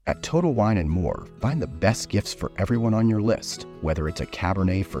At Total Wine & More, find the best gifts for everyone on your list, whether it's a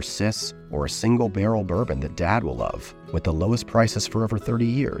Cabernet for sis or a single-barrel bourbon that Dad will love. With the lowest prices for over 30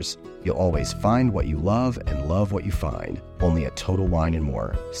 years, you'll always find what you love and love what you find. Only at Total Wine &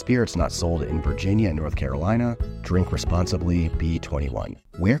 More. Spirits not sold in Virginia and North Carolina. Drink responsibly. Be 21.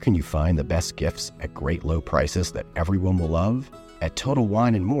 Where can you find the best gifts at great low prices that everyone will love? At Total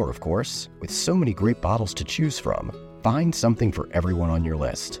Wine & More, of course. With so many great bottles to choose from. Find something for everyone on your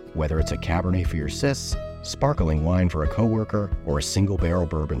list, whether it's a Cabernet for your sis, sparkling wine for a coworker, or a single-barrel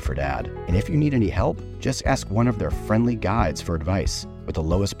bourbon for Dad. And if you need any help, just ask one of their friendly guides for advice. With the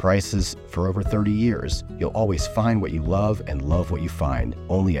lowest prices for over 30 years, you'll always find what you love and love what you find.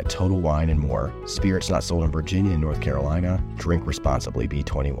 Only at Total Wine & More. Spirits not sold in Virginia and North Carolina. Drink responsibly. Be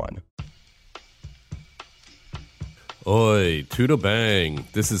 21. Oi, Tudo Bang.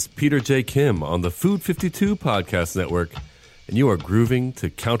 This is Peter J. Kim on the Food 52 Podcast Network, and you are grooving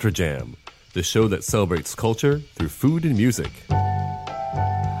to Counter Jam, the show that celebrates culture through food and music.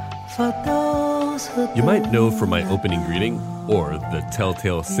 You might know from my opening greeting, or the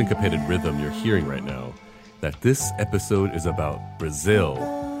telltale syncopated rhythm you're hearing right now, that this episode is about Brazil,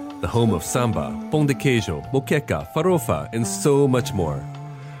 the home of samba, pão de queijo, moqueca, farofa, and so much more.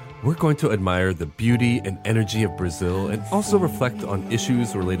 We're going to admire the beauty and energy of Brazil and also reflect on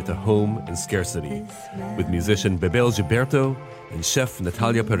issues related to home and scarcity with musician Bebel Gilberto and chef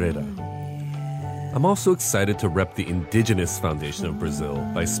Natalia Pereira. I'm also excited to rep the indigenous foundation of Brazil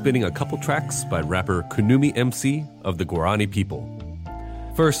by spinning a couple tracks by rapper Kunumi MC of the Guarani people.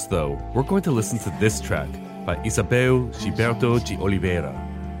 First, though, we're going to listen to this track by Isabel Gilberto de Oliveira,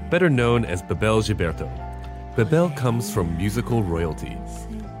 better known as Bebel Gilberto. Bebel comes from musical royalty.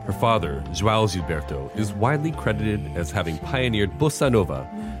 Her father, João Gilberto, is widely credited as having pioneered bossa nova,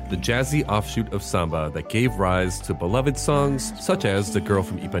 the jazzy offshoot of samba that gave rise to beloved songs such as The Girl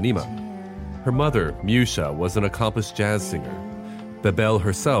from Ipanema. Her mother, Musha, was an accomplished jazz singer. Bebel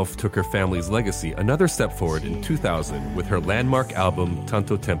herself took her family's legacy another step forward in 2000 with her landmark album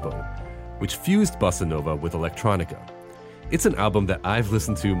Tanto Tempo, which fused bossa nova with electronica. It's an album that I've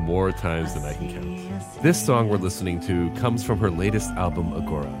listened to more times than I can count. This song we're listening to comes from her latest album,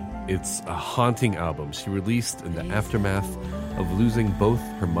 Agora. It's a haunting album she released in the aftermath of losing both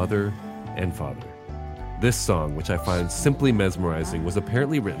her mother and father. This song, which I find simply mesmerizing, was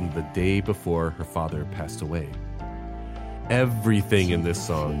apparently written the day before her father passed away. Everything in this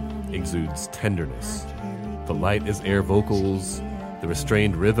song exudes tenderness. The light as air vocals, the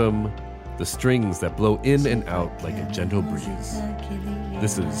restrained rhythm, the strings that blow in and out like a gentle breeze.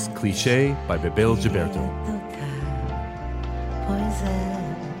 This is Cliché by Bebel Gilberto.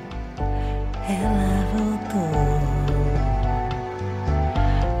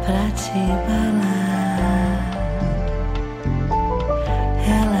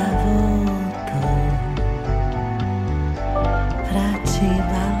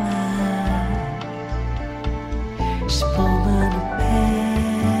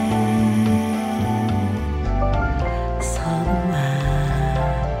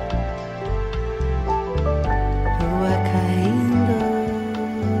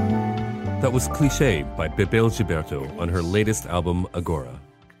 That was Cliché by Bebel Gilberto on her latest album, Agora.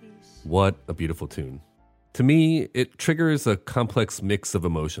 What a beautiful tune. To me, it triggers a complex mix of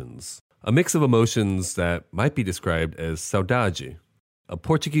emotions. A mix of emotions that might be described as saudade, a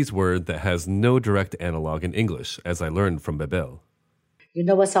Portuguese word that has no direct analog in English, as I learned from Bebel. You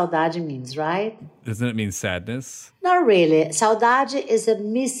know what saudade means, right? Doesn't it mean sadness? Not really. Saudade is a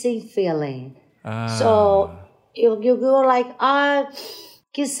missing feeling. So you go like,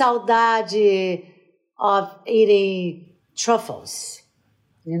 que saudade of eating truffles,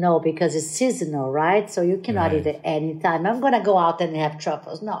 because it's seasonal, right? So you cannot eat it anytime. I'm going to go out and have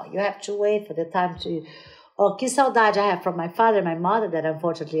truffles. No, you have to wait for the time to... Oh, que saudade I have from my father and my mother that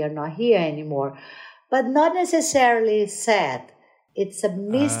unfortunately are not here anymore. But not necessarily sad. It's a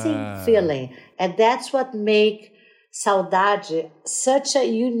missing feeling. And that's what makes saudade such a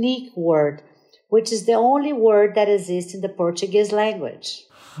unique word, which is the only word that exists in the Portuguese language.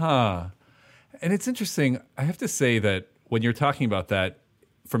 And it's interesting. I have to say that when you're talking about that,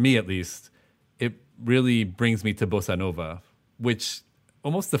 for me at least, it really brings me to bossa nova, which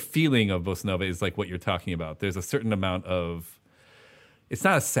almost the feeling of bossa nova is like what you're talking about. There's a certain amount of, it's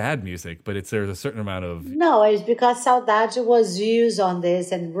not a sad music, but there's a certain amount of... No, it's because saudade was used on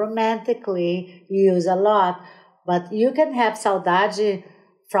this and romantically used a lot. But you can have saudade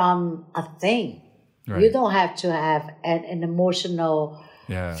from a thing. Right. You don't have to have an emotional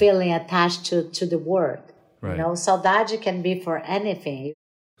feeling attached to the word. Right. Saudade can be for anything.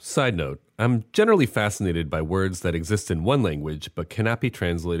 Side note, I'm generally fascinated by words that exist in one language but cannot be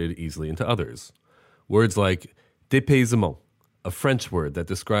translated easily into others. Words like dépaysement, a French word that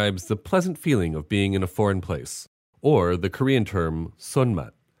describes the pleasant feeling of being in a foreign place, or the Korean term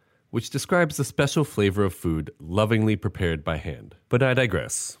sonmat, which describes the special flavor of food lovingly prepared by hand. But I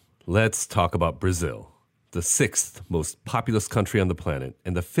digress. Let's talk about Brazil, the 6th most populous country on the planet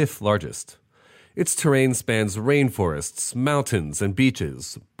and the 5th largest. Its terrain spans rainforests, mountains, and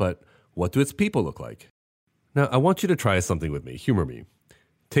beaches, but what do its people look like? Now, I want you to try something with me. Humor me.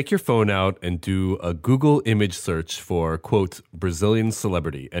 Take your phone out and do a Google image search for, quote, Brazilian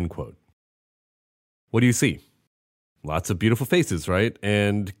celebrity, end quote. What do you see? Lots of beautiful faces, right?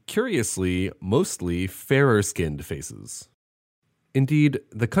 And curiously, mostly fairer-skinned faces. Indeed,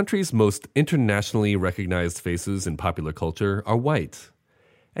 the country's most internationally recognized faces in popular culture are white.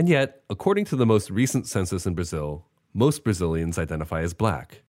 And yet, according to the most recent census in Brazil, most Brazilians identify as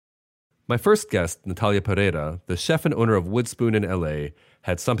black. My first guest, Natalia Pereira, the chef and owner of Woodspoon in LA,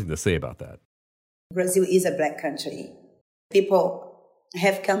 had something to say about that. Brazil is a black country. People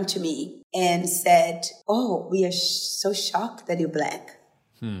have come to me and said, oh, we are so shocked that you're black.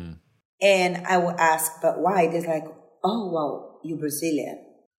 And I will ask, but why? They're like, oh, well, you're Brazilian.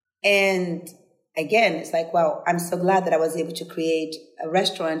 And again, it's like, well, I'm so glad that I was able to create a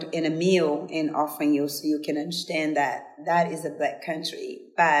restaurant and a meal and offering you so you can understand that that is a black country.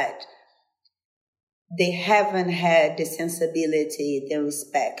 But they haven't had the sensibility, the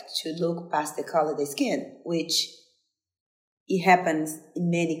respect to look past the color of the skin, which it happens in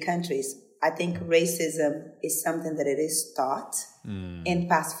many countries. I think racism is something that it is taught and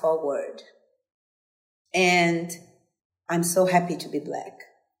passed forward. And I'm so happy to be black.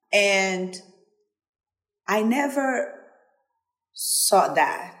 And I never saw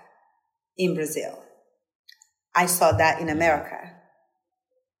that in Brazil. I saw that in America.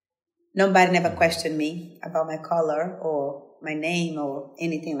 Nobody never questioned me about my color or my name or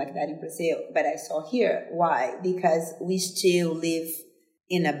anything like that in Brazil. But I saw here. Why? Because we still live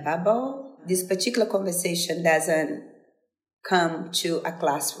in a bubble. This particular conversation doesn't come to a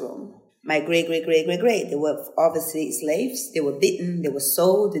classroom. My great, they were obviously slaves. They were beaten. They were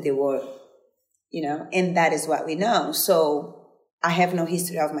sold. They were, and that is what we know. So I have no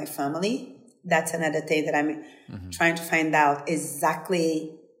history of my family. That's another thing that I'm trying to find out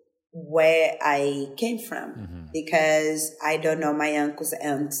exactly where I came from, because I don't know my uncles and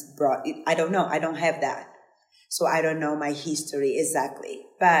aunts brought it. I don't know. I don't have that. So I don't know my history exactly.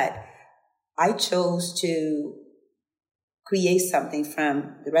 But I chose to create something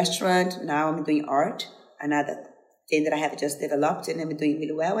from the restaurant. Now I'm doing art, another thing that I have just developed, and I'm doing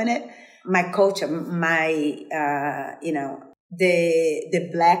really well in it. My culture, the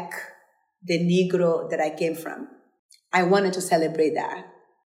black, the Negro that I came from. I wanted to celebrate that.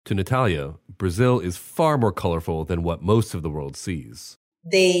 To Natalia, Brazil is far more colorful than what most of the world sees.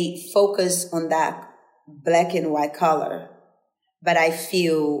 They focus on that black and white color. But I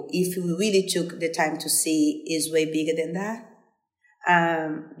feel if we really took the time to see, is way bigger than that.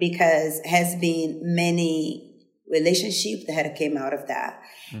 Because has been many relationships that had came out of that.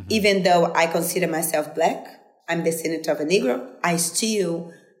 Even though I consider myself black, I'm descendant of a Negro, I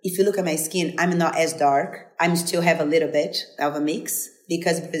still, if you look at my skin, I'm not as dark. I still have a little bit of a mix.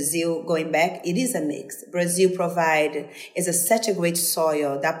 Because Brazil, going back, it is a mix. Brazil is such a great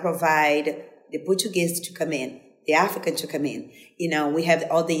soil that provide the Portuguese to come in, the African to come in. We have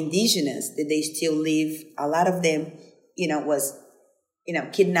all the indigenous that they still live. A lot of them, was,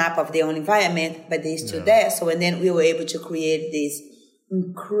 kidnapped of their own environment, but they're still there. So, and then we were able to create this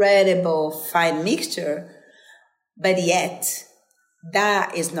incredible fine mixture, but yet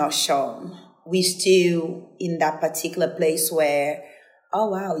that is not shown. We still in that particular place where, oh,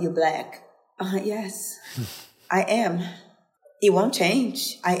 wow, you're black. Yes, I am. It won't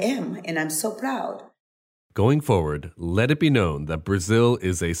change. I am, and I'm so proud. Going forward, let it be known that Brazil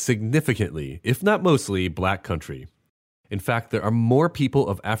is a significantly, if not mostly, black country. In fact, there are more people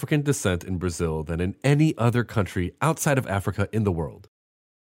of African descent in Brazil than in any other country outside of Africa in the world.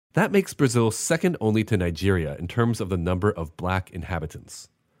 That makes Brazil second only to Nigeria in terms of the number of black inhabitants.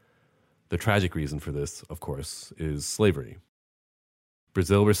 The tragic reason for this, of course, is slavery.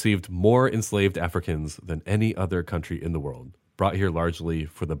 Brazil received more enslaved Africans than any other country in the world, brought here largely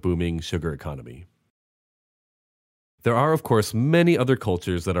for the booming sugar economy. There are, of course, many other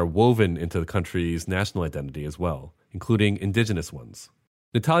cultures that are woven into the country's national identity as well, including indigenous ones.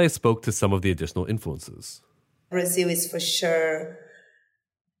 Natalia spoke to some of the additional influences. Brazil is for sure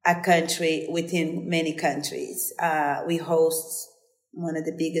a country within many countries. We host one of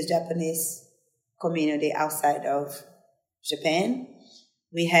the biggest Japanese community outside of Japan.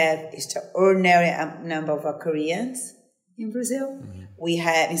 We have extraordinary number of Koreans in Brazil. Mm-hmm. We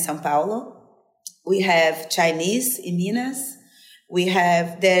have in São Paulo. We have Chinese in Minas.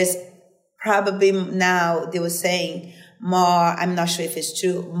 There's probably now, they were saying more, I'm not sure if it's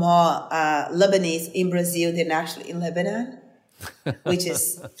true, more Lebanese in Brazil than actually in Lebanon, which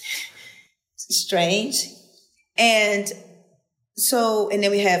is strange. And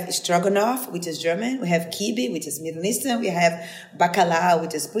then we have stroganoff, which is German. We have kibe, which is Middle Eastern. We have bacalhau,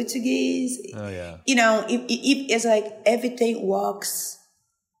 which is Portuguese. Oh, yeah. It's like everything walks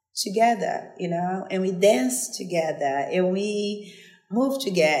together, and we dance together, and we move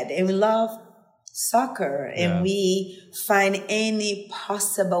together, and we love soccer, and we find any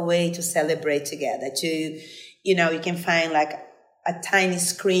possible way to celebrate together. You can find like a tiny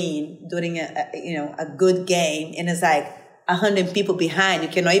screen during a good game, and it's like 100 people behind. You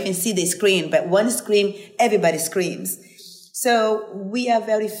cannot even see the screen, but one scream, everybody screams. So we are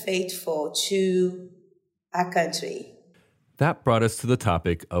very faithful to our country. That brought us to the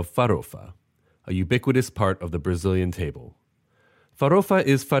topic of farofa, a ubiquitous part of the Brazilian table. Farofa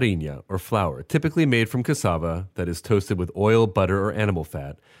is farinha, or flour, typically made from cassava that is toasted with oil, butter, or animal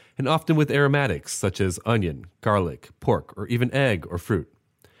fat, and often with aromatics such as onion, garlic, pork, or even egg or fruit.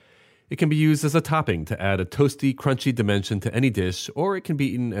 It can be used as a topping to add a toasty, crunchy dimension to any dish, or it can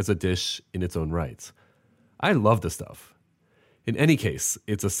be eaten as a dish in its own right. I love the stuff. In any case,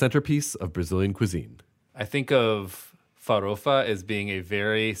 it's a centerpiece of Brazilian cuisine. I think of farofa as being a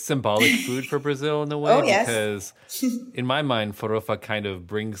very symbolic food for Brazil in a way, because in my mind, farofa kind of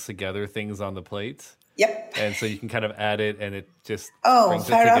brings together things on the plate. Yep. And so you can kind of add it and it just brings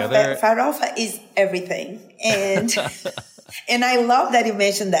it together. Farofa is everything. And and I love that you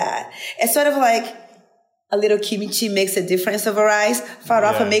mentioned that. It's sort of like a little kimchi makes a difference over rice.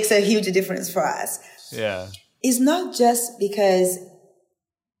 Farofa makes a huge difference for us. Yeah. It's not just because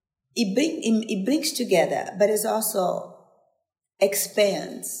it brings together, but it also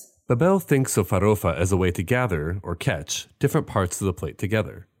expands. Bebel thinks of farofa as a way to gather, or catch, different parts of the plate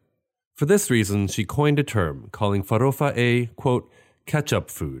together. For this reason, she coined a term, calling farofa a, quote, catch-up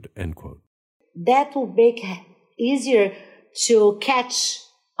food, end quote. That will make it easier to catch,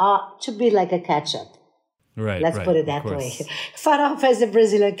 to be like a ketchup. Right. Let's put it that way. Farofa is a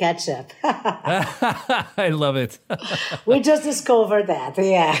Brazilian ketchup. I love it. We just discovered that,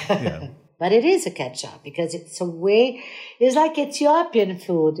 yeah. But it is a ketchup because it's a way, it's like Ethiopian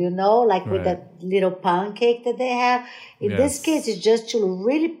food, like with that little pancake that they have. In this case, it's just to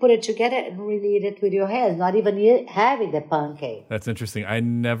really put it together and really eat it with your hands, not even having the pancake. That's interesting. I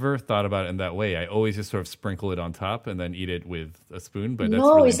never thought about it in that way. I always just sort of sprinkle it on top and then eat it with a spoon. But that's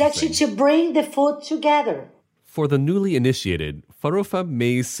really it's actually to bring the food together. For the newly initiated, farofa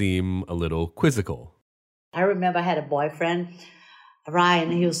may seem a little quizzical. I remember I had a boyfriend, Ryan,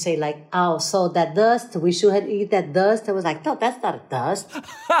 he would say like, oh, so that dust, we should eat that dust. I was like, no, that's not a dust.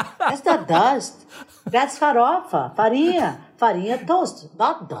 That's not dust. That's farofa, farinha toast,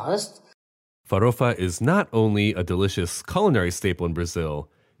 not dust. Farofa is not only a delicious culinary staple in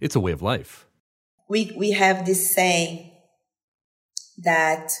Brazil, it's a way of life. We have this saying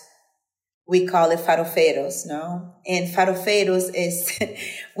that we call it farofeiros, no? And farofeiros is,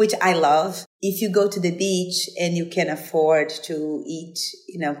 which I love. If you go to the beach and you can afford to eat,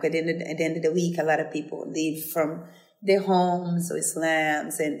 because at the end of the week, a lot of people leave from their homes or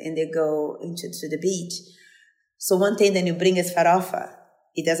slums and they go to the beach. So one thing that you bring is farofa.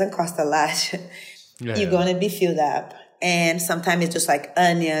 It doesn't cost a lot. You're going to be filled up. And sometimes it's just like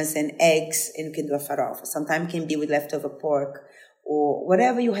onions and eggs and you can do a farofa. Sometimes it can be with leftover pork or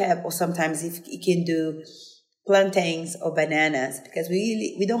whatever you have. Or sometimes if you can do plantains or bananas, because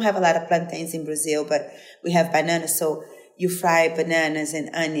we don't have a lot of plantains in Brazil, but we have bananas. So you fry bananas and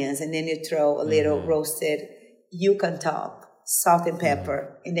onions and then you throw a little roasted yuca on top, salt and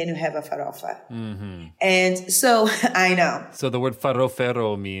pepper, and then you have a farofa. And so I know. So the word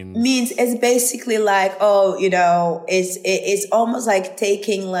farofero means it's basically like, it's almost like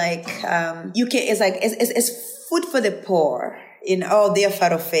taking like it's food for the poor. They're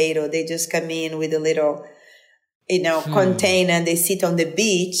farofeiro. They just come in with a little container and they sit on the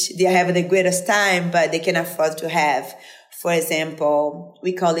beach. They're having the greatest time, but they can afford to have, for example,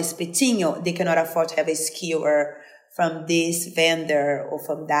 we call it espetinho. They cannot afford to have a skewer from this vendor or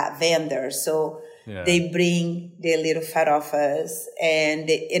from that vendor. So they bring their little farofas and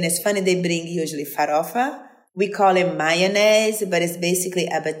it's funny, they bring usually farofa. We call it mayonnaise, but it's basically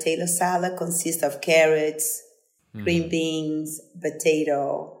a potato salad, consists of carrots, green beans,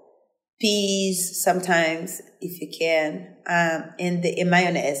 potato, peas sometimes, if you can, and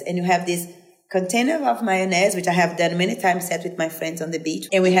mayonnaise. And you have this container of mayonnaise, which I have done many times, sat with my friends on the beach,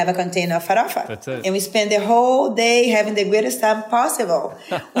 and we have a container of farofa. That's it. And we spend the whole day having the greatest time possible.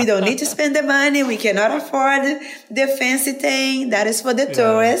 We don't need to spend the money. We cannot afford the fancy thing. That is for the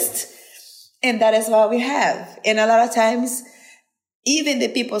tourists. And that is what we have. And a lot of times, even the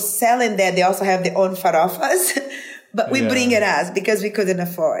people selling there, they also have their own farofas. But we bring it us because we couldn't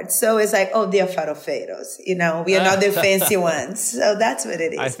afford. So it's like, oh, they're farofeiros. We are not the fancy ones. So that's what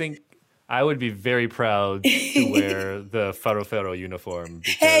it is. I think I would be very proud to wear the farofero uniform.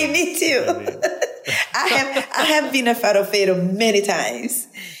 Hey, me too. I have been a farofeiro many times.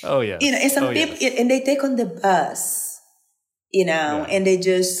 Oh, yeah. And some people, and they take on the bus, and they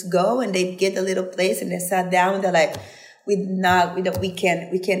just go and they get a little place and they sat down and they're like, we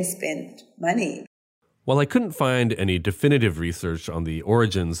can't spend money. While I couldn't find any definitive research on the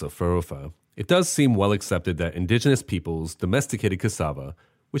origins of farofa, it does seem well accepted that indigenous peoples domesticated cassava,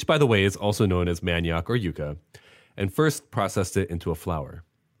 which by the way is also known as manioc or yucca, and first processed it into a flour.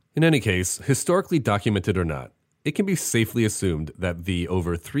 In any case, historically documented or not, it can be safely assumed that the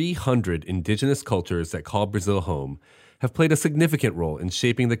over 300 indigenous cultures that call Brazil home have played a significant role in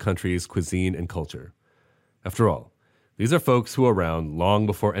shaping the country's cuisine and culture. After all, these are folks who were around long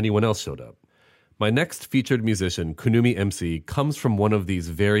before anyone else showed up. My next featured musician, Kunumi MC, comes from one of these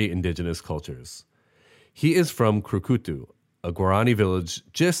very indigenous cultures. He is from Crucutu, a Guarani village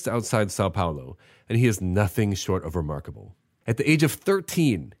just outside Sao Paulo, and he is nothing short of remarkable. At the age of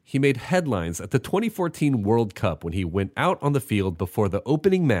 13, he made headlines at the 2014 World Cup when he went out on the field before the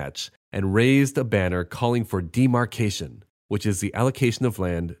opening match and raised a banner calling for demarcation, which is the allocation of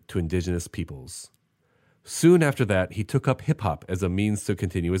land to indigenous peoples. Soon after that, he took up hip-hop as a means to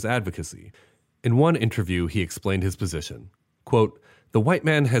continue his advocacy. In one interview, he explained his position. Quote, "The white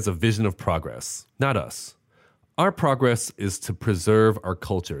man has a vision of progress, not us. Our progress is to preserve our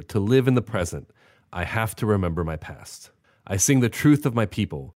culture, to live in the present. I have to remember my past. I sing the truth of my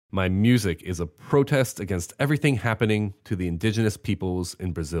people. My music is a protest against everything happening to the indigenous peoples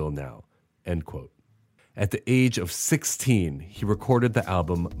in Brazil now." End quote. At the age of 16, he recorded the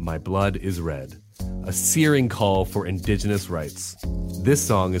album My Blood is Red, a searing call for indigenous rights. This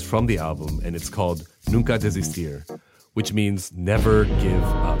song is from the album, and it's called Nunca Desistir, which means never give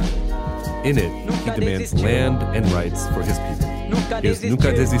up. In it, he demands land and rights for his people. Here's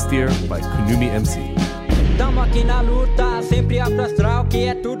Nunca Desistir by Kunumi MC. Tamo aqui na luta, sempre alto astral, que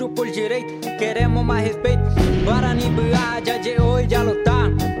é tudo por direito. Queremos mais respeito. Guarani, Buá, de hoje a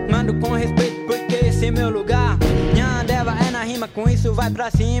lutar. Mando com respeito, porque esse é meu lugar. Nhandeva é na rima, com isso vai pra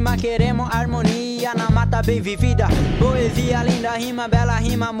cima. Queremos harmonia na mata bem vivida. Poesia linda, rima, bela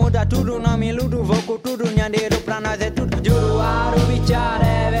rima, muda tudo. Não me iludo, vou com tudo. Nhandeiro pra nós é tudo. Juruaru,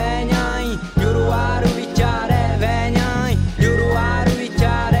 bichare, venham. Juruaru, bichare, venham. Juruaru,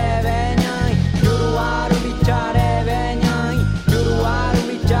 bichare, venham. Juruaru, bichare, venham. Juruaru,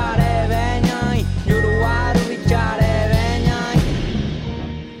 bichare, venham. Juruaru, bichare, venham.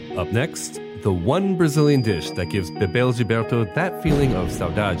 Up next, the one Brazilian dish that gives Bebel Gilberto that feeling of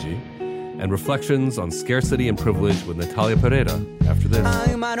saudade, and reflections on scarcity and privilege with Natalia Pereira after this.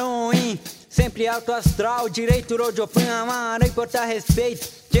 Sempre alto astral, direito, rojopan, amar, importar respeito.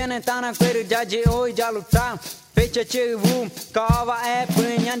 Quem tá na coelho de hoje a lutar. Fecha chivu, cova é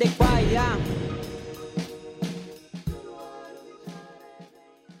punha de paia.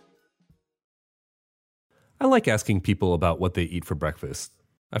 I like asking people about what they eat for breakfast.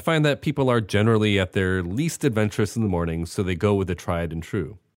 I find that people are generally at their least adventurous in the morning, so they go with the tried and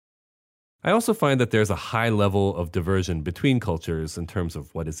true. I also find that there's a high level of diversion between cultures in terms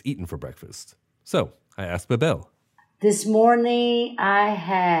of what is eaten for breakfast. So I asked Bebel. This morning I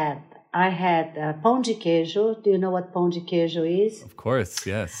had pão de queijo. Do you know what pão de queijo is? Of course,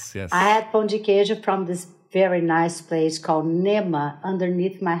 yes. I had pão de queijo from this very nice place called Nema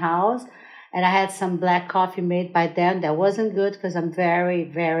underneath my house. And I had some black coffee made by them that wasn't good because I'm very,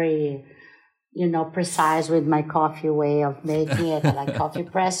 very, precise with my coffee way of making it. I like coffee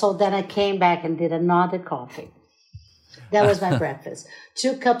press. So then I came back and did another coffee. That was my breakfast.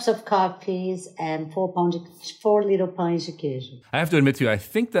 2 cups of coffees and 4 little pães de queijo. I have to admit to you, I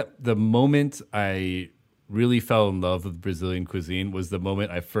think that the moment I really fell in love with Brazilian cuisine was the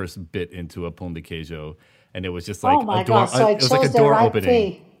moment I first bit into a pão de queijo. And it was just like a door opening.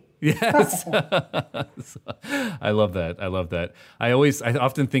 Thing. Yes. I love that. I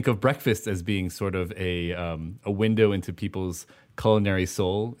often think of breakfast as being sort of a window into people's culinary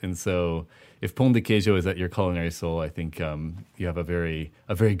soul. And so if pão de queijo is at your culinary soul, I think you have a very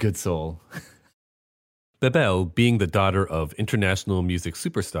good soul. Bebel, being the daughter of international music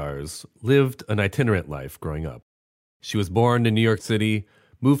superstars, lived an itinerant life growing up. She was born in New York City,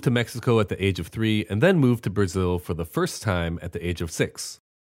 moved to Mexico at the age of 3, and then moved to Brazil for the first time at the age of 6.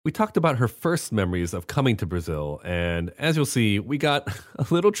 We talked about her first memories of coming to Brazil, and as you'll see, we got a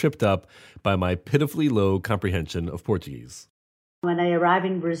little tripped up by my pitifully low comprehension of Portuguese. When I arrive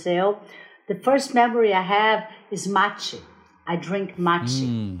in Brazil, the first memory I have is mate. I drink mate,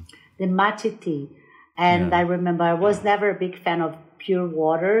 the mate tea. And I remember I was never a big fan of pure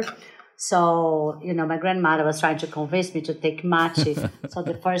water. So, my grandmother was trying to convince me to take mate. So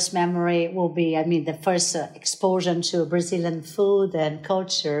the first memory will be, the first exposure to Brazilian food and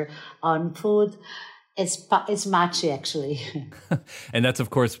culture on food. It's mate, actually. And that's, of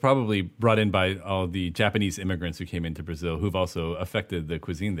course, probably brought in by all the Japanese immigrants who came into Brazil who've also affected the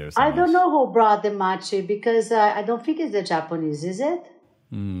cuisine there so I much. don't know who brought the mate because I don't think it's the Japanese, is it?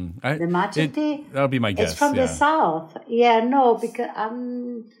 The mate tea? That would be my guess. It's from the south. Yeah, no, because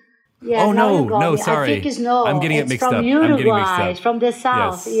yeah, oh, no, I sorry. think it's no. I'm getting it mixed up. From Uruguay. It's from the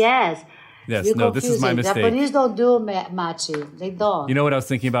south. Yes. Yes, You're no, this is my mistake. Japanese don't do mate. They don't. You know what I was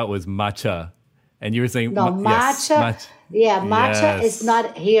thinking about was matcha. And you were saying... No, matcha. Yes, matcha is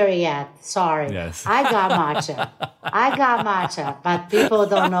not here yet. Sorry. Yes. I got matcha. But people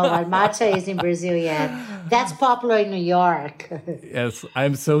don't know what matcha is in Brazil yet. That's popular in New York. Yes,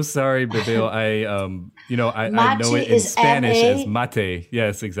 I'm so sorry, Bebel. I know it in is Spanish M-A, as mate.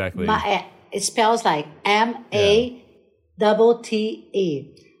 Yes, exactly. It spells like M-A-T-T-E.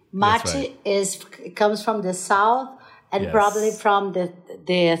 Mate it comes from the south and probably from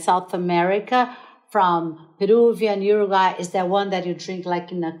the South America. From Peruvian, Uruguay, is that one that you drink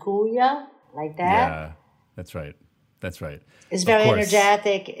like in a cuya, like that? Yeah, that's right. It's very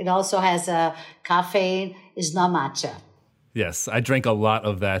energetic. It also has caffeine. It's not matcha. Yes, I drank a lot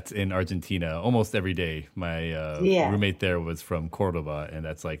of that in Argentina almost every day. My roommate there was from Cordoba, and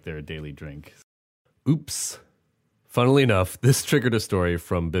that's like their daily drink. Oops. Funnily enough, this triggered a story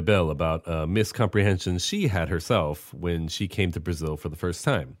from Bebel about a miscomprehension she had herself when she came to Brazil for the first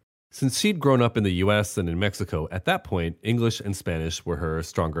time. Since she'd grown up in the U.S. and in Mexico, at that point, English and Spanish were her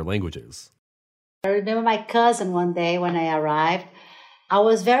stronger languages. I remember my cousin one day when I arrived. I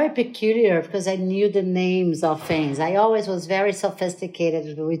was very peculiar because I knew the names of things. I always was very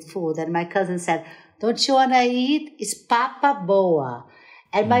sophisticated with food. And my cousin said, "Don't you want to eat? It's papa boa."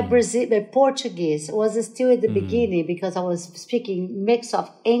 And my Portuguese was still at the beginning because I was speaking mix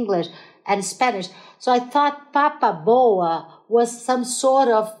of English and Spanish. So I thought papa boa was some sort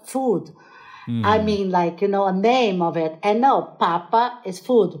of food. A name of it. And no, papa is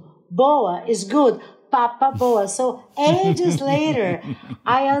food. Boa is good. Papa boa. So ages later,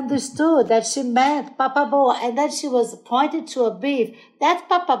 I understood that she meant papa boa. And then she was pointed to a beef. That's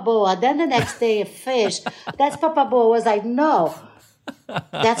papa boa. Then the next day, a fish. That's papa boa. I was like, no.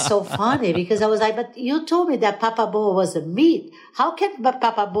 That's so funny because I was like, but you told me that papa boa was a meat. How can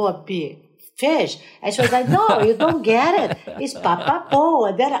papa boa be fish? And she was like, no, you don't get it. It's papa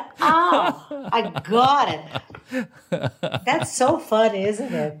boa. Then I got it. That's so funny,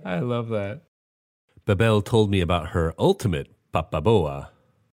 isn't it? I love that. Bebel told me about her ultimate papa boa.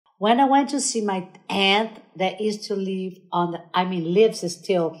 When I went to see my aunt that used to live lives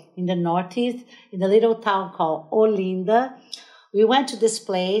still in the Northeast, in a little town called Olinda, we went to this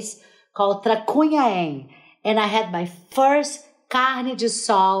place called Tracunhaém, and I had my first carne de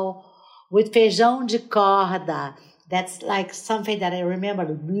sol with feijão de corda. That's like something that I remember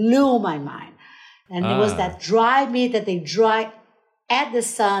blew my mind. And it was that dry meat that they dry at the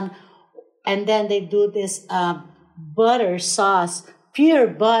sun, and then they do this butter sauce, pure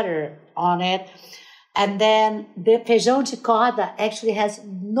butter on it. And then the feijão de corda actually has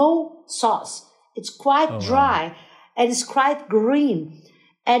no sauce. It's quite dry. Wow. And it's quite green,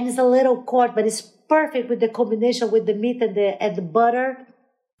 and it's a little coarse, but it's perfect with the combination with the meat and the butter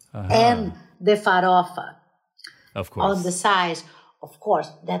and the farofa. Of course. On the sides, of course,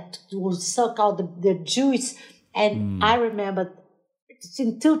 that will suck out the juice. And I remember,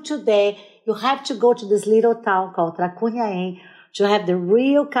 until today, you have to go to this little town called Tracunhaém to have the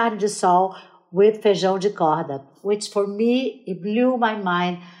real carne de sol with feijão de corda, which for me, it blew my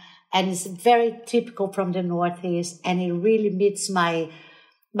mind. And it's very typical from the Northeast, and it really meets my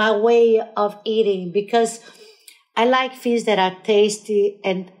way of eating because I like fish that are tasty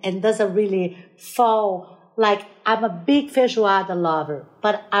and doesn't really fall. Like, I'm a big feijoada lover,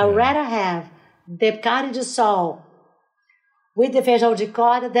 but I'd rather have the carne de sol with the feijão de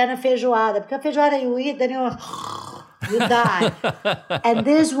corda than a feijoada. Because a feijoada you eat, then you die. And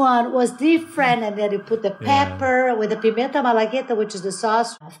this one was different, and then you put the pepper with the pimenta malagueta, which is the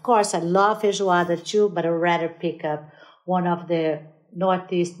sauce. Of course, I love feijoada too, but I'd rather pick up one of the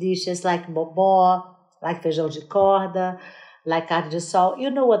Northeast dishes like bobó, like feijão de corda, like carne de sol. You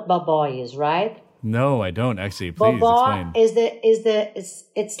know what bobó is, right? No, I don't actually. Please Bobó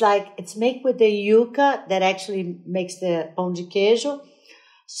explain. it's made with the yuca that actually makes the pão de queijo.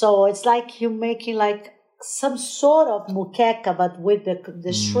 So it's like you're making like some sort of muqueca, but with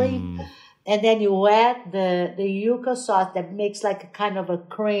the shrimp. And then you add the yuca sauce that makes like a kind of a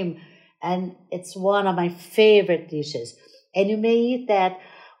cream. And it's one of my favorite dishes. And you may eat that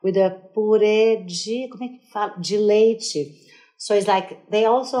with a purê de leite. So it's like they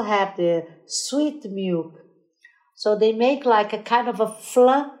also have the sweet milk. So they make like a kind of a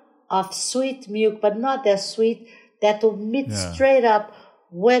flan of sweet milk, but not that sweet, that will meet straight up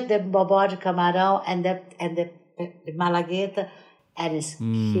with the bobó de camarão and the malagueta, and it's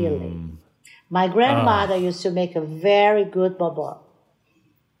killing. My grandmother used to make a very good bobó.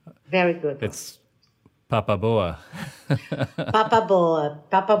 Very good. It's Papa Boa. Papa Boa,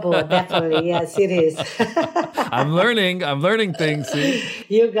 definitely. Yes, it is. I'm learning things. See?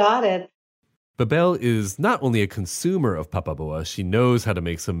 You got it. Bebel is not only a consumer of Papa Boa, she knows how to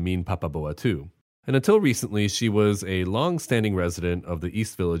make some mean Papa Boa too. And until recently, she was a long-standing resident of the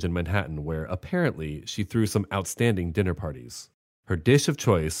East Village in Manhattan, where apparently she threw some outstanding dinner parties. Her dish of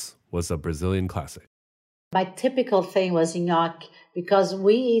choice was a Brazilian classic. My typical thing was gnocchi, because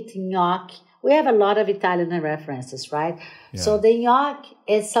we eat gnocchi. We have a lot of Italian references, right? Yeah. So the gnocchi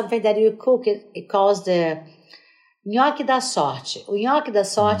is something that you cook. It calls the gnocchi da sorte. Gnocchi da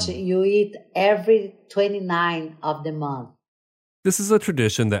sorte you eat every 29 of the month. This is a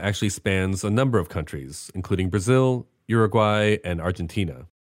tradition that actually spans a number of countries, including Brazil, Uruguay, and Argentina.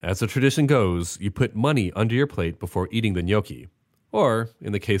 As the tradition goes, you put money under your plate before eating the gnocchi. Or,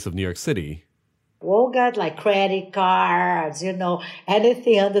 in the case of New York City, we got like credit cards,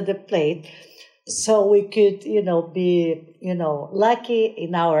 anything under the plate. So we could, be, lucky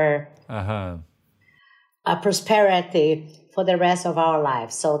in our prosperity for the rest of our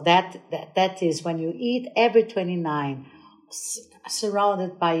lives. So that is when you eat every 29,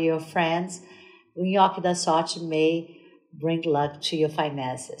 surrounded by your friends, gnocchi da sorte may bring luck to your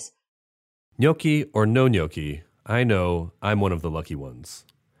finances. Gnocchi or no gnocchi, I know I'm one of the lucky ones.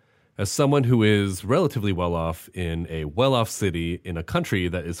 As someone who is relatively well-off in a well-off city in a country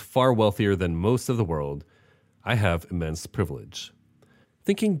that is far wealthier than most of the world, I have immense privilege.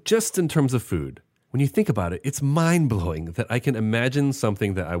 Thinking just in terms of food, when you think about it, it's mind-blowing that I can imagine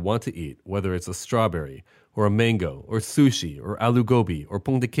something that I want to eat, whether it's a strawberry or a mango or sushi or aloo gobi or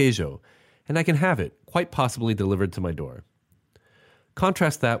pão de queijo, and I can have it, quite possibly delivered to my door.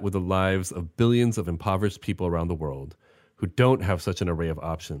 Contrast that with the lives of billions of impoverished people around the world who don't have such an array of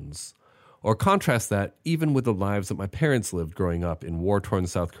options. Or contrast that even with the lives that my parents lived growing up in war-torn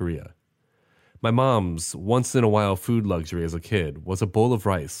South Korea. My mom's once-in-a-while food luxury as a kid was a bowl of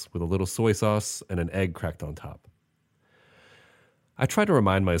rice with a little soy sauce and an egg cracked on top. I try to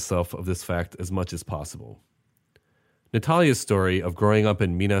remind myself of this fact as much as possible. Natalia's story of growing up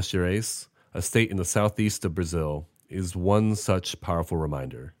in Minas Gerais, a state in the southeast of Brazil, is one such powerful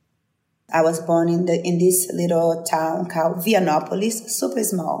reminder. I was born in this little town called Vianópolis, super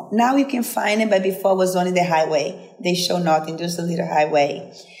small. Now you can find it, but before it was only the highway. They show nothing, just a little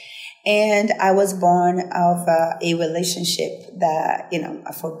highway. And I was born of a relationship that,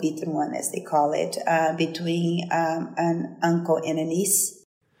 a forbidden one, as they call it, between an uncle and a niece.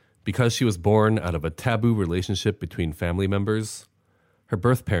 Because she was born out of a taboo relationship between family members, her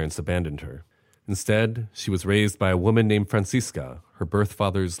birth parents abandoned her. Instead, she was raised by a woman named Francisca, her birth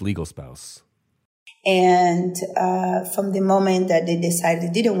father's legal spouse. And from the moment that they decided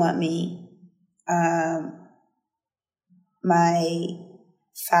they didn't want me, my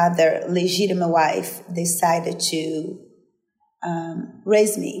father, legitimate wife, decided to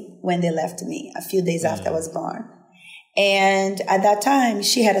raise me when they left me a few days after I was born. And at that time,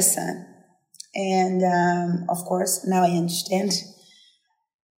 she had a son. And of course, now I understand.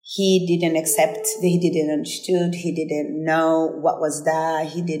 He didn't accept, he didn't understood, he didn't know what was that,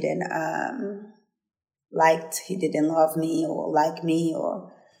 he didn't he didn't love me or like me,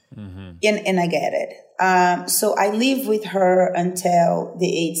 or and I get it. So I lived with her until the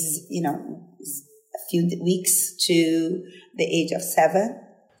age, a few weeks to the age of 7.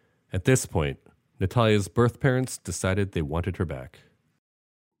 At this point, Natalia's birth parents decided they wanted her back.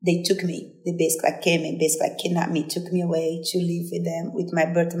 They took me. They basically came and kidnapped me, took me away to live with them, with my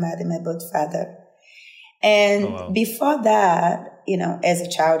birth mother and my birth father. And before that, as a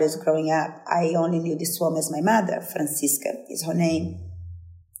child, as growing up, I only knew this woman as my mother. Francisca is her name.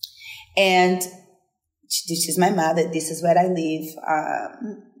 And this is my mother. This is where I live.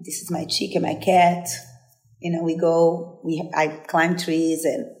 This is my chicken, my cat. I climb trees.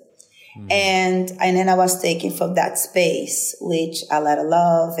 And then I was taken from that space, which a lot of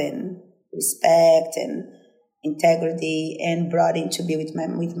love and respect and integrity, and brought in to be with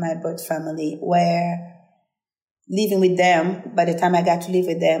my birth family, where living with them, by the time I got to live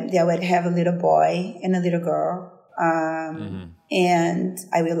with them, they already have a little boy and a little girl. And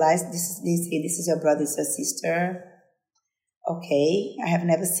I realized this is your brother, this is your sister. Okay, I have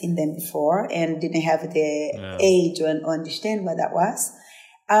never seen them before and didn't have the age or understand what that was.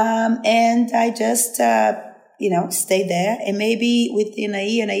 And I just, stayed there. And maybe within a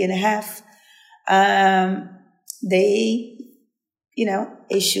year and a half, they,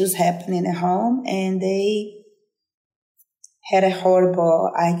 issues happened in the home, and they had a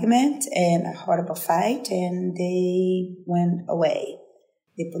horrible argument and a horrible fight, and they went away.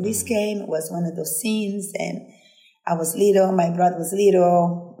 The police came. It was one of those scenes, and I was little, my brother was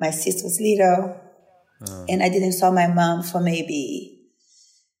little, my sister was little, and I didn't saw my mom for maybe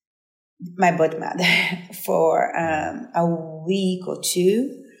my birth mother for a week or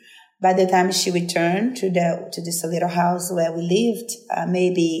two. By the time she returned to this little house where we lived,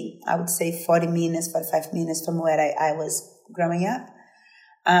 maybe I would say 45 minutes from where I was growing up,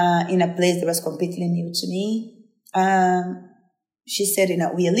 in a place that was completely new to me. She said,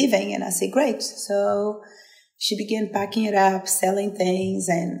 we are leaving. And I said, great. So she began packing it up, selling things,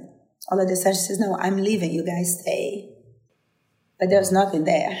 and all of a sudden she says, no, I'm leaving, you guys stay. But there was nothing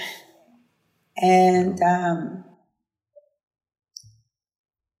there. And,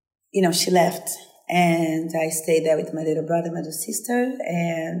 she left, and I stayed there with my little brother, my little sister,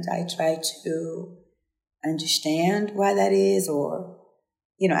 and I tried to understand why that is, or,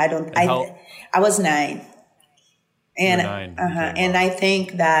 I was 9. And, and I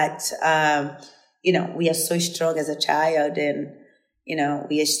think that, we are so strong as a child, and,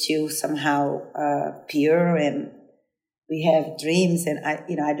 we are still somehow, pure, and we have dreams. And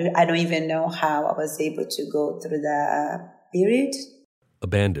I don't even know how I was able to go through the period.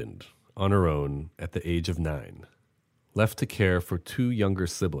 Abandoned on her own at the age of 9, left to care for 2 younger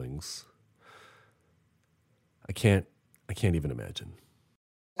siblings. I can't even imagine.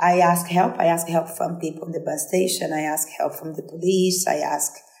 I asked help. I asked help from people in the bus station. I asked help from the police. I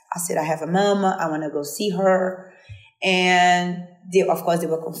said, I have a mama. I want to go see her. And of course, they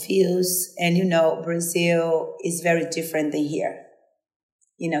were confused. And, Brazil is very different than here.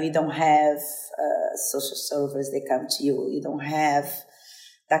 You don't have social service. They come to you. You don't have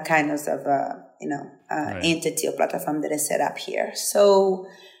that kind of, entity or platform that is set up here. So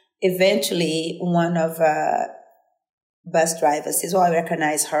eventually, one of bus drivers says, I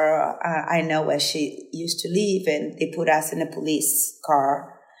recognize her. I know where she used to live. And they put us in a police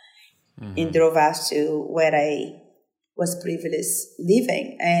car and drove us to where I was previously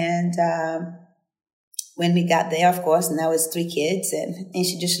living. And when we got there, of course, now it's 3 kids. And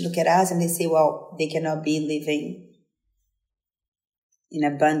she just looked at us and they say, well, they cannot be living in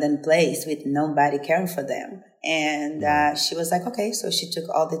an abandoned place with nobody caring for them. And she was like, okay. So she took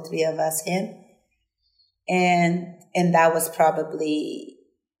all the 3 of us in. And that was probably,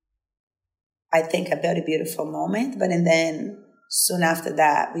 I think, a very beautiful moment. But and then soon after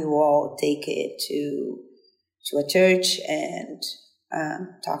that, we will all take it to a church and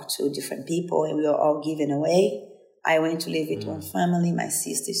talk to different people, and we were all given away. I went to live with one family. My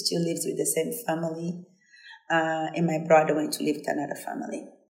sister still lives with the same family. And my brother went to live with another family.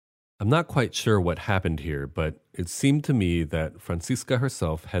 I'm not quite sure what happened here, but it seemed to me that Francisca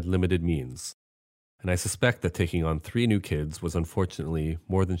herself had limited means. And I suspect that taking on 3 new kids was unfortunately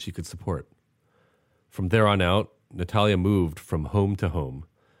more than she could support. From there on out, Natalia moved from home to home.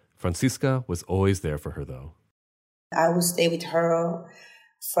 Francisca was always there for her, though. I would stay with her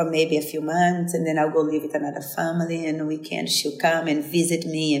for maybe a few months, and then I'll go live with another family, and on the weekend she'll come and visit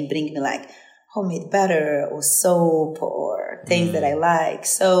me and bring me like homemade butter or soap or things that I like.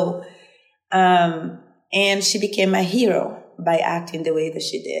 So, and she became my hero by acting the way that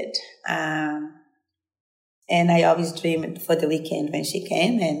she did. And I always dreamed for the weekend when she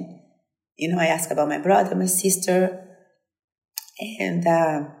came, and, I asked about my brother, my sister, and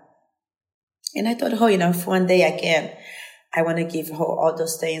I told her, if one day I want to give her all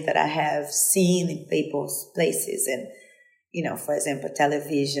those things that I have seen in people's places, and, for example,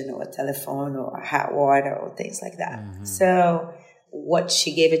 television or a telephone or hot water or things like that. So what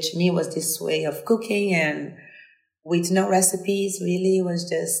she gave it to me was this way of cooking, and with no recipes, really. It was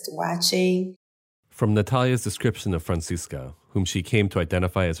just watching. From Natalia's description of Francisca, whom she came to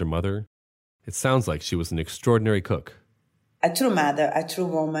identify as her mother, it sounds like she was an extraordinary cook. A true mother, a true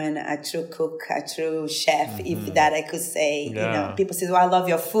woman, a true cook, a true chef, if that I could say. People say, well, I love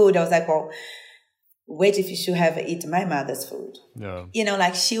your food. I was like, well, wait if you should have eaten my mother's food. No. You know,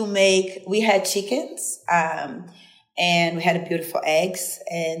 like we had chickens, and we had beautiful eggs,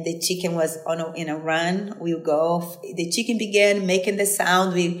 and the chicken was in a run. We'll go, the chicken began making the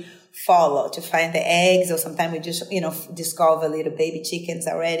sound, we follow to find the eggs, or sometimes we just, discover little baby chickens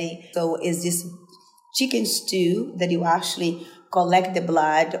already. So it's this chicken stew that you actually collect the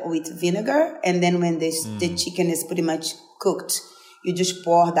blood with vinegar, and then when the chicken is pretty much cooked, you just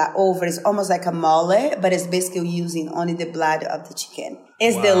pour that over. It's almost like a mole, but it's basically using only the blood of the chicken.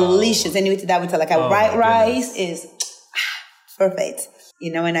 It's delicious. And you eat that with like a white rice is perfect.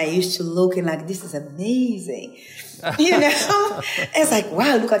 And I used to look and like, this is amazing. It's like,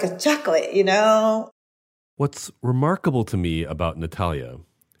 wow, it looks like a chocolate, What's remarkable to me about Natalia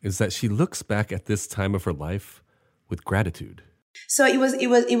is that she looks back at this time of her life with gratitude. So it was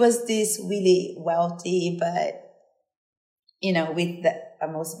this really wealthy, but with the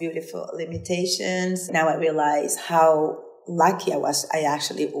most beautiful limitations. Now I realize how lucky I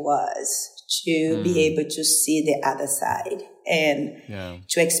actually was to be able to see the other side and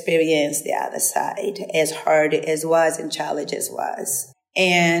to experience the other side, as hard as was and challenge as was.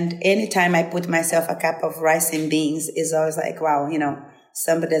 And anytime I put myself a cup of rice and beans, it's always like, wow,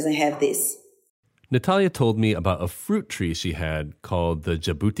 somebody doesn't have this. Natalia told me about a fruit tree she had called the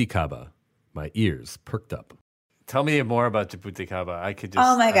jabuticaba. My ears perked up. Tell me more about jabuticaba. I could just.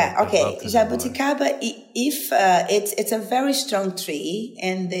 Oh my God! Okay, jabuticaba. If it's a very strong tree,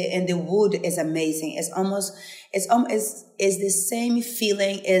 and the wood is amazing. It's the same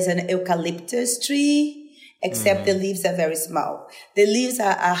feeling as an eucalyptus tree, except the leaves are very small. The leaves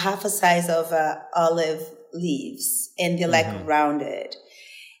are half the size of olive leaves, and they're like rounded.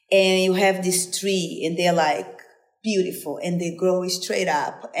 And you have this tree, and they're like beautiful, and they grow straight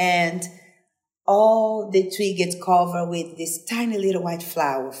up, and all the tree gets covered with this tiny little white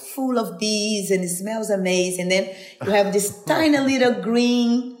flower full of bees, and it smells amazing. And then you have this tiny little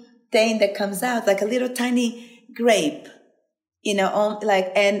green thing that comes out like a little tiny grape, and all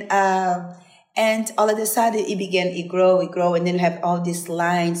of a sudden it grow, and then you have all these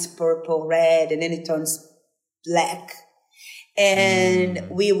lines, purple, red, and then it turns black. And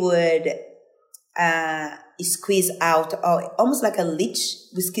we would squeeze out, almost like a leech,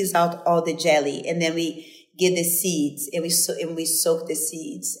 we squeeze out all the jelly, and then we get the seeds, and we soak the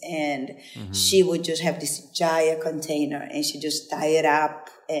seeds, and she would just have this giant container, and she just tie it up,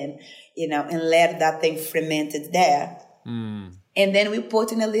 and and let that thing fermented there. And then we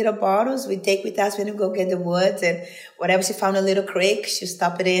put in the little bottles, we take with us when we go get the woods, and whatever she found a little creek, she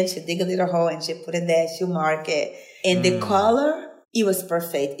stop it in, she dig a little hole, and she put it there, she mark it. And the color, it was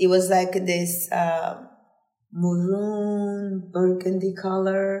perfect. It was like this maroon, burgundy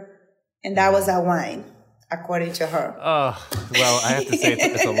color. And that was our wine, according to her. Oh, well, I have to say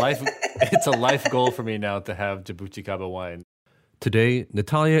it's a life goal for me now to have jabuticaba wine. Today,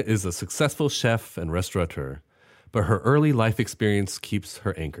 Natalia is a successful chef and restaurateur, but her early life experience keeps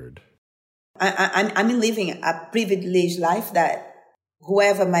her anchored. I'm living a privileged life that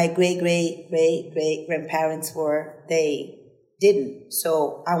whoever my great-great-great-great-grandparents were, they didn't.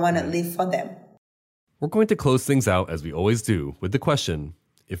 So I want to live for them. We're going to close things out, as we always do, with the question,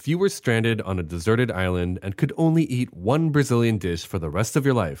 if you were stranded on a deserted island and could only eat one Brazilian dish for the rest of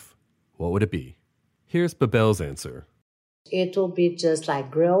your life, what would it be? Here's Bebel's answer. It will be just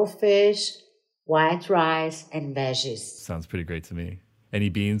like grilled fish, white rice, and veggies. Sounds pretty great to me. Any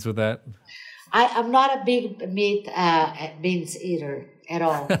beans with that? I'm not a big beans eater at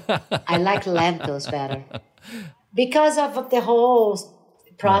all. I like lentils better. Because of the whole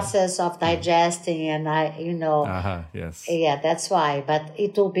process of digesting, and yes. Yeah, that's why. But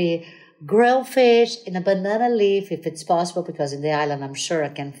it will be grilled fish in a banana leaf, if it's possible, because in the island I'm sure I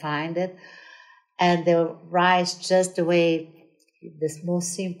can find it. And the rice just the way, this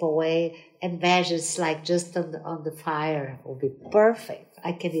most simple way, and veggies like just on the fire will be perfect.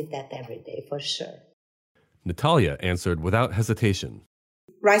 I can eat that every day for sure. Natalia answered without hesitation.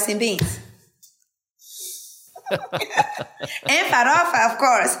 Rice and beans. And farofa, of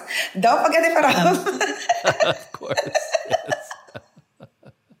course. Don't forget the farofa. Of course, yes.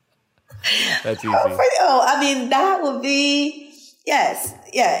 That's easy. That would be, yes.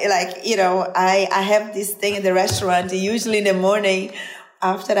 Yeah, I have this thing in the restaurant, usually in the morning,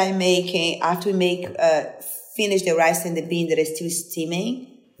 after we finish the rice and the bean that is still steaming,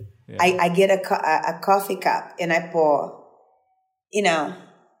 I get a coffee cup and I pour, 2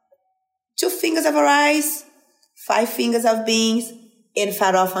 fingers of rice, 5 fingers of beans, and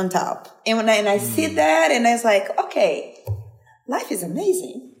farofa on top. And I sit there and I was like, okay, life is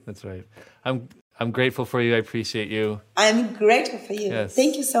amazing. That's right. I'm grateful for you. I appreciate you. I'm grateful for you. Yes.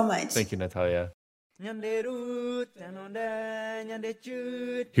 Thank you so much. Thank you, Natalia. Here's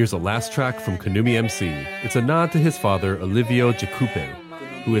a last track from Kanumi MC. It's a nod to his father, Olivio Jacupe,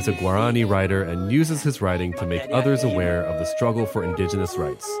 who is a Guarani writer and uses his writing to make others aware of the struggle for indigenous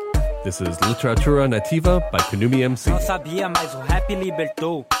rights. This is Literatura Nativa by Kanumi MC. Não sabia, mas o rap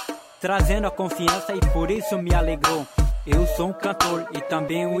libertou, trazendo a confiança e por isso me alegrou. Eu sou cantor e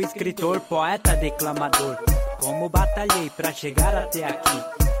também escritor, poeta, declamador. Como batalhei pra chegar até aqui.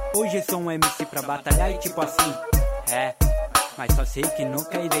 Hoje sou MC pra batalhar e tipo assim. Mas só sei que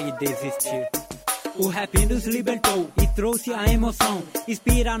nunca irei desistir. O rap nos libertou e trouxe a emoção.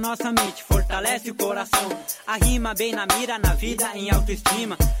 Inspira a nossa mente, fortalece o coração. A rima bem na mira, na vida, em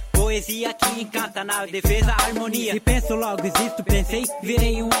autoestima. Poesia que encanta na defesa, harmonia. Se penso logo existo, pensei,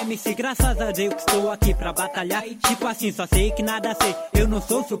 virei um MC. Graças a Deus que estou aqui pra batalhar. Tipo assim, só sei que nada sei. Eu não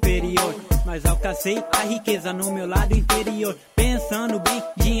sou superior, mas alcancei a riqueza no meu lado interior. Pensando bem,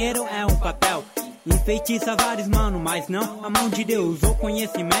 dinheiro é um papel. Enfeitiça vários mano, mas não a mão de Deus. O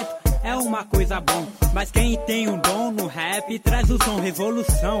conhecimento é uma coisa bom, mas quem tem dom no rap traz o som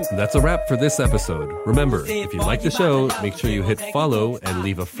revolução. And that's a wrap for this episode. Remember, if you like the show, make sure you hit follow and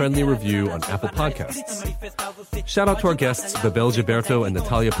leave a friendly review on Apple Podcasts. Shout out to our guests, Bebel, Gilberto, and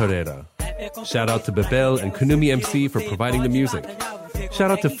Natalia Pereira. Shout out to Bebel and Kanumi MC for providing the music.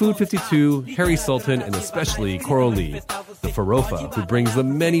 Shout out to Food 52, Harry Sultan, and especially Coral Lee, the Farofa, who brings the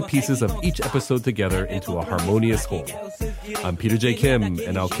many pieces of each episode together into a harmonious whole. I'm Peter J. Kim,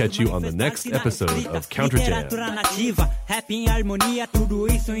 and I'll catch you on the next episode of Counter Jam. Rap em harmonia, tudo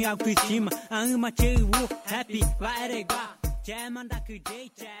isso em autoestima. A ama, rap, vai regar. Jam, anda que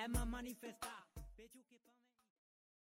J, jam, manifestar.